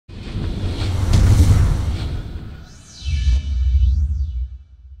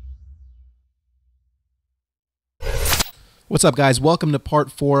What's up, guys? Welcome to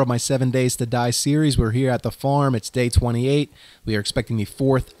part 4 of my 7 Days to Die series. We're here at the farm. It's day 28. We are expecting the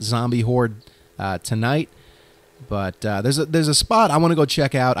 4th zombie horde tonight. But there's a spot I want to go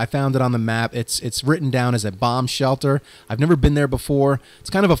check out. I found it on the map. It's written down as a bomb shelter. I've never been there before.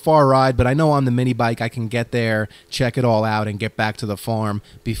 It's kind of a far ride, but I know on the mini bike I can get there, check it all out, and get back to the farm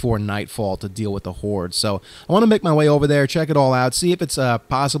before nightfall to deal with the horde. So I want to make my way over there, check it all out, see if it's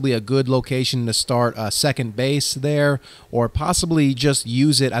possibly a good location to start a second base there, or possibly just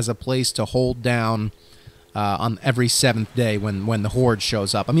use it as a place to hold down on every 7th day when the horde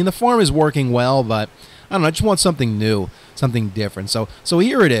shows up. I mean, the farm is working well, but I don't know, I just want something new, something different. So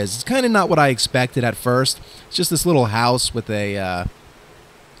here it is. It's kind of not what I expected at first. It's just this little house with a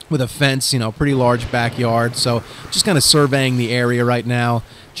fence, you know, pretty large backyard. So just kind of surveying the area right now,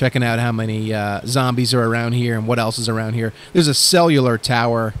 checking out how many zombies are around here and what else is around here. There's a cellular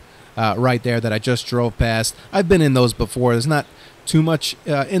tower right there that I just drove past. I've been in those before. There's not too much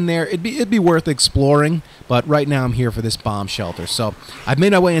in there. It'd be worth exploring, but right now I'm here for this bomb shelter. So I've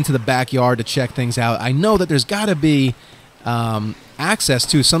made my way into the backyard to check things out. I know that there's got to be access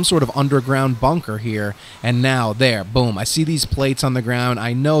to some sort of underground bunker here, and now there, boom, I see these plates on the ground.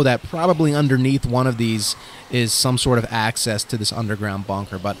 I know that probably underneath one of these is some sort of access to this underground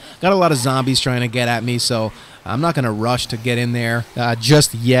bunker, but got a lot of zombies trying to get at me, so I'm not going to rush to get in there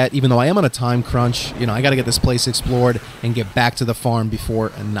just yet, even though I am on a time crunch. You know, I got to get this place explored and get back to the farm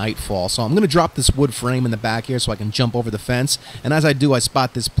before nightfall. So I'm going to drop this wood frame in the back here so I can jump over the fence, and as I do, I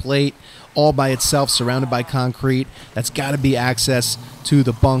spot this plate all by itself, surrounded by concrete. That's got to be access to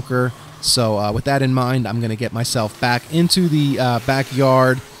the bunker. So with that in mind, I'm going to get myself back into the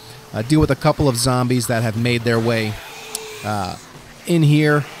backyard, deal with a couple of zombies that have made their way in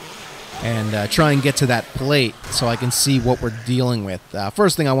here, and try and get to that plate so I can see what we're dealing with.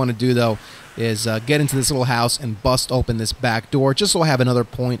 First thing I want to do, though, is get into this little house and bust open this back door, just so I have another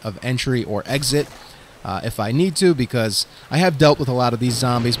point of entry or exit if I need to, because I have dealt with a lot of these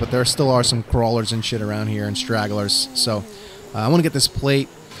zombies, but there still are some crawlers and shit around here and stragglers. So I want to get this plate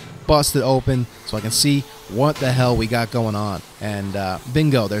busted open so I can see what the hell we got going on. And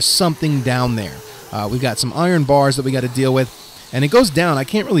bingo, there's something down there. We've got some iron bars that we got to deal with, and it goes down. I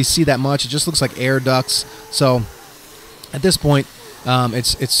can't really see that much. It just looks like air ducts. So at this point,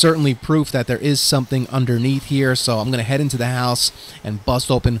 it's certainly proof that there is something underneath here. So I'm going to head into the house and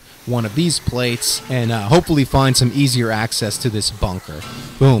bust open one of these plates and hopefully find some easier access to this bunker.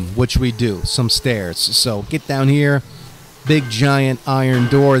 Boom, which we do. Some stairs. So get down here. Big giant iron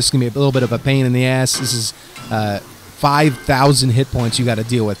door. This is going to be a little bit of a pain in the ass. This is 5,000 hit points you got to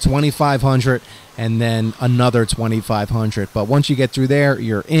deal with. 2,500 and then another 2,500. But once you get through there,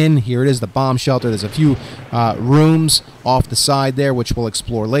 you're in. Here it is, the bomb shelter. There's a few rooms off the side there, which we'll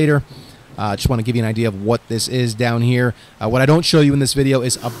explore later. Just want to give you an idea of what this is down here. What I don't show you in this video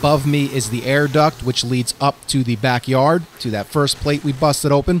is above me is the air duct, which leads up to the backyard, to that first plate we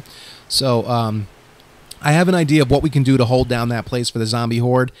busted open. So I have an idea of what we can do to hold down that place for the zombie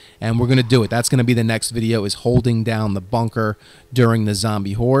horde, and we're going to do it. That's going to be the next video, is holding down the bunker during the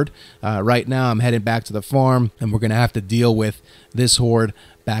zombie horde. Right now I'm headed back to the farm, and we're going to have to deal with this horde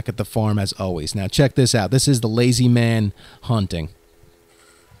back at the farm as always. Now check this out. This is the lazy man hunting.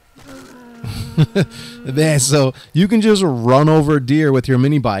 Man, so you can just run over deer with your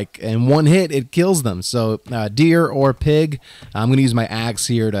mini bike, and one hit, it kills them. So deer or pig, I'm going to use my axe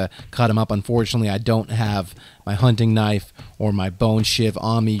here to cut them up. Unfortunately, I don't have my hunting knife or my bone shiv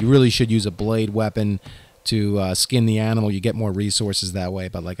on me. You really should use a blade weapon to skin the animal. You get more resources that way,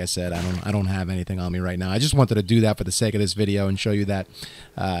 but like I said, I don't have anything on me right now. I just wanted to do that for the sake of this video and show you that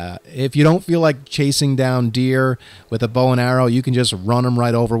if you don't feel like chasing down deer with a bow and arrow, you can just run them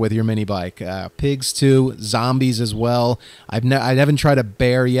right over with your mini bike. Pigs too, zombies as well. I haven't tried a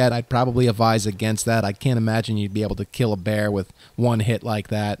bear yet. I'd probably advise against that. I can't imagine you'd be able to kill a bear with one hit like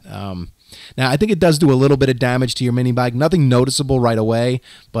that. Now, I think it does do a little bit of damage to your mini bike. Nothing noticeable right away,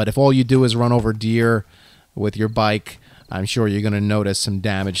 but if all you do is run over deer with your bike, I'm sure you're going to notice some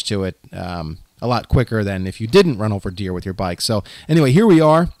damage to it a lot quicker than if you didn't run over deer with your bike. So anyway, here we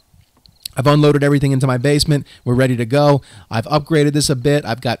are. I've unloaded everything into my basement. We're ready to go. I've upgraded this a bit.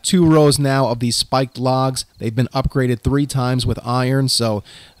 I've got 2 rows now of these spiked logs. They've been upgraded 3 times with iron, so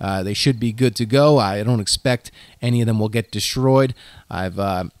they should be good to go. I don't expect any of them will get destroyed. I've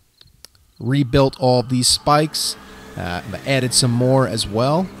rebuilt all these spikes, added some more as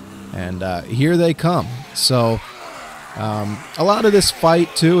well, and here they come. So a lot of this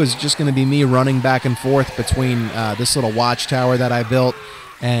fight too is just going to be me running back and forth between this little watchtower that I built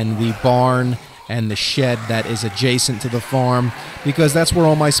and the barn and the shed that is adjacent to the farm, because that's where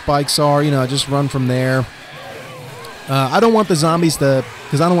all my spikes are. You know, just run from there I don't want the zombies to,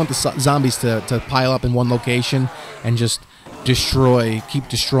 because I don't want the zombies to pile up in one location and just keep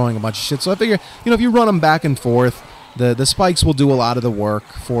destroying a bunch of shit. So I figure, if you run them back and forth, the spikes will do a lot of the work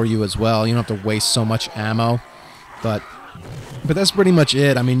for you as well. You don't have to waste so much ammo. But that's pretty much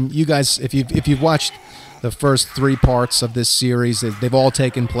it. I mean, you guys, if you've watched the first 3 parts of this series, they've all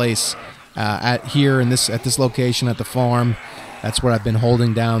taken place at this location at the farm. That's where I've been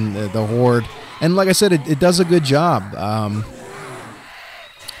holding down the Horde. And like I said, it does a good job.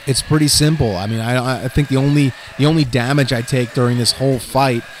 It's pretty simple. I mean, I think the only damage I take during this whole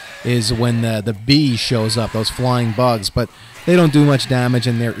fight is when the bee shows up, those flying bugs. But they don't do much damage,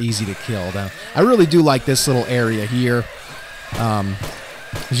 and they're easy to kill. Now, I really do like this little area here,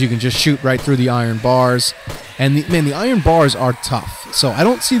 because you can just shoot right through the iron bars. And the iron bars are tough, so I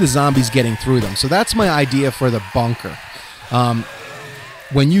don't see the zombies getting through them. So that's my idea for the bunker.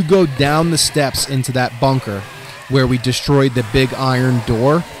 When you go down the steps into that bunker where we destroyed the big iron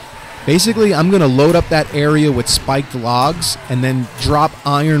door, basically I'm going to load up that area with spiked logs and then drop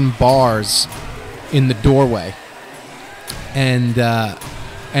iron bars in the doorway. And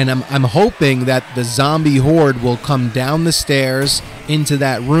I'm hoping that the zombie horde will come down the stairs into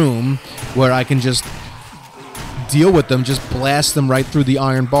that room where I can just deal with them, just blast them right through the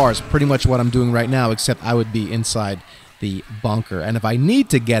iron bars. Pretty much what I'm doing right now, except I would be inside the bunker. And if I need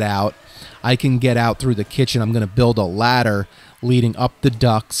to get out, I can get out through the kitchen. I'm going to build a ladder leading up the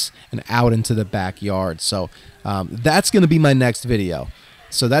ducts and out into the backyard. So that's going to be my next video.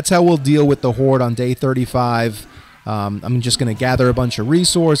 So that's how we'll deal with the horde on day 35. I'm just going to gather a bunch of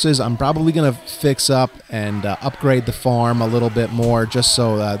resources. I'm probably going to fix up and upgrade the farm a little bit more, just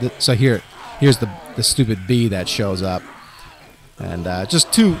so here's the stupid bee that shows up, and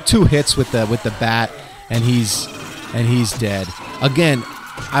just two hits with the bat, and he's dead. Again,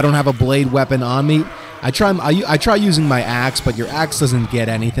 I don't have a blade weapon on me. I try using my axe, but your axe doesn't get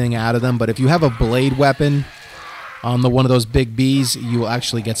anything out of them. But if you have a blade weapon on one of those big bees, you will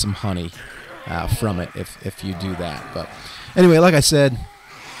actually get some honey from it if you do that. But anyway, like I said,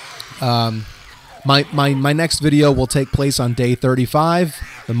 my next video will take place on day 35.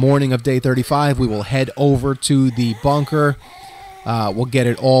 The morning of day 35, we will head over to the bunker. We'll get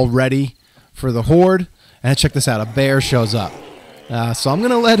it all ready for the horde. And check this out, a bear shows up. So I'm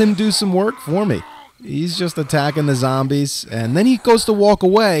going to let him do some work for me. He's just attacking the zombies, and then he goes to walk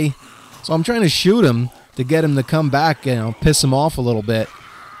away. So I'm trying to shoot him to get him to come back, piss him off a little bit.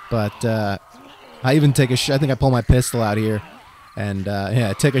 But I even take a shot. I think I pull my pistol out here, and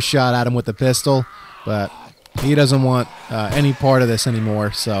take a shot at him with the pistol. But he doesn't want any part of this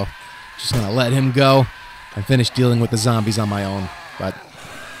anymore, so just going to let him go and finish dealing with the zombies on my own. But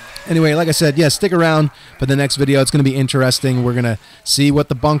anyway, like I said, stick around for the next video. It's going to be interesting. We're going to see what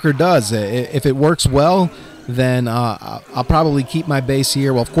the bunker does. If it works well, then I'll probably keep my base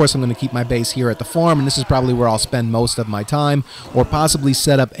here. Well, of course, I'm going to keep my base here at the farm, and this is probably where I'll spend most of my time, or possibly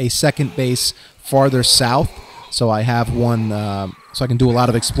set up a second base farther south, so I have one, so I can do a lot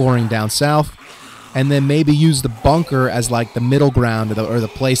of exploring down south, and then maybe use the bunker as like the middle ground, or the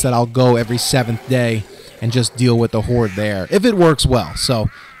place that I'll go every 7th day and just deal with the horde there, if it works well. So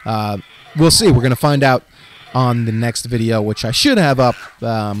we'll see. We're going to find out on the next video, which I should have up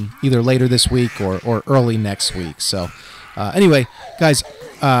either later this week or early next week. So anyway, guys,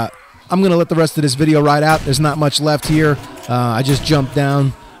 I'm going to let the rest of this video ride out. There's not much left here. I just jumped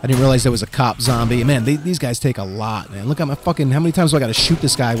down. I didn't realize there was a cop zombie. Man, these guys take a lot, man. Look at my fucking... How many times do I got to shoot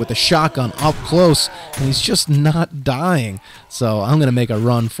this guy with a shotgun up close, and he's just not dying. So I'm going to make a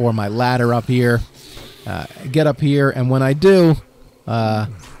run for my ladder up here. Get up here, and when I do,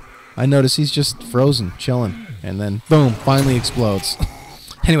 I notice he's just frozen, chilling. And then, boom, finally explodes.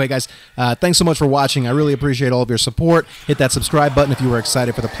 Anyway, guys, thanks so much for watching. I really appreciate all of your support. Hit that subscribe button if you were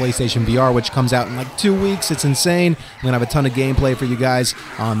excited for the PlayStation VR, which comes out in like 2 weeks. It's insane. I'm going to have a ton of gameplay for you guys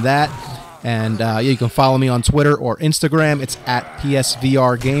on that. And you can follow me on Twitter or Instagram. It's at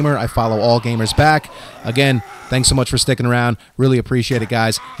PSVRGamer. I follow all gamers back. Again, thanks so much for sticking around. Really appreciate it,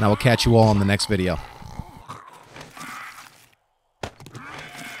 guys. And I will catch you all in the next video.